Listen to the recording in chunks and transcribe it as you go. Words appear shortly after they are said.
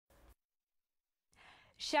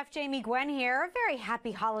Chef Jamie Gwen here. A very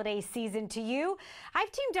happy holiday season to you.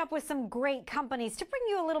 I've teamed up with some great companies to bring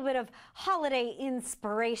you a little bit of holiday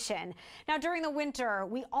inspiration. Now, during the winter,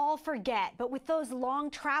 we all forget, but with those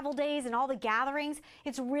long travel days and all the gatherings,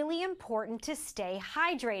 it's really important to stay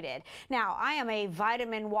hydrated. Now, I am a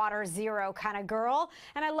vitamin water zero kind of girl,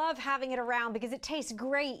 and I love having it around because it tastes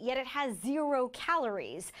great, yet it has 0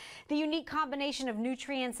 calories. The unique combination of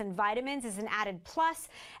nutrients and vitamins is an added plus,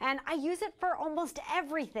 and I use it for almost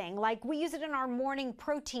everything. Like we use it in our morning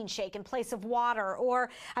protein shake in place of water, or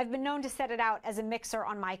I've been known to set it out as a mixer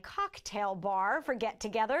on my cocktail bar for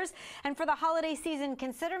get-togethers. And for the holiday season,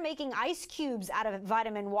 consider making ice cubes out of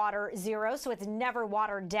vitamin water zero so it's never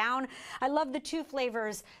watered down. I love the 2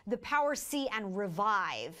 flavors, the Power C and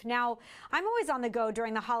Revive. Now, I'm always on the go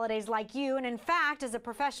during the holidays like you, and in fact, as a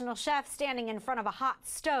professional chef standing in front of a hot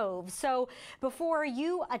stove. So before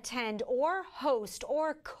you attend or host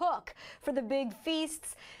or cook for the big feast,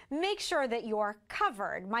 make sure that you're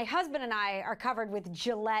covered. My husband and I are covered with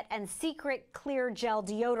Gillette and Secret Clear Gel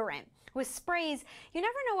deodorant. With sprays, you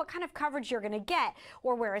never know what kind of coverage you're going to get,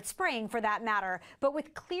 or where it's spraying for that matter. But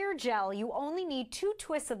with Clear Gel, you only need 2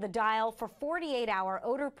 twists of the dial for 48-hour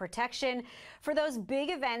odor protection for those big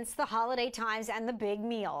events, the holiday times, and the big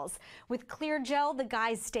meals. With Clear Gel, the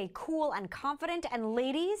guys stay cool and confident, and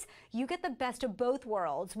ladies, you get the best of both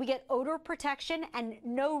worlds. We get odor protection and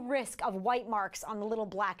no risk of white marks on the little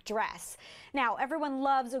black dress. Now, everyone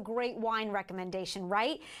loves a great wine recommendation,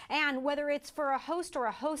 right? And whether it's for a host or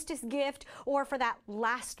a hostess gift, or for that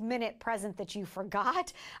last-minute present that you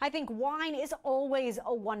forgot, I think wine is always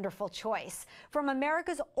a wonderful choice. From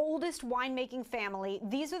America's oldest winemaking family,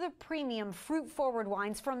 these are the premium fruit-forward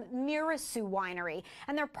wines from Mirasu Winery,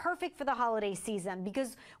 and they're perfect for the holiday season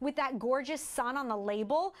because with that gorgeous sun on the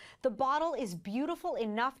label, the bottle is beautiful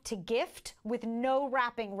enough to gift with no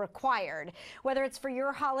wrapping required. Whether it's for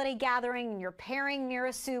your holiday gathering and you're pairing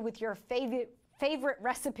Mirasu with your favorite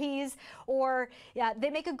recipes, or they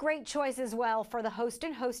make a great choice as well for the host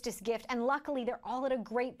and hostess gift, and luckily they're all at a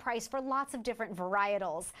great price for lots of different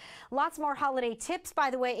varietals. Lots more holiday tips, by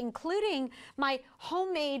the way, including my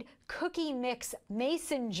homemade cookie mix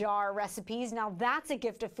mason jar recipes. Now that's a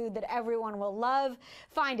gift of food that everyone will love.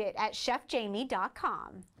 Find it at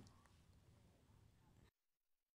chefjamie.com.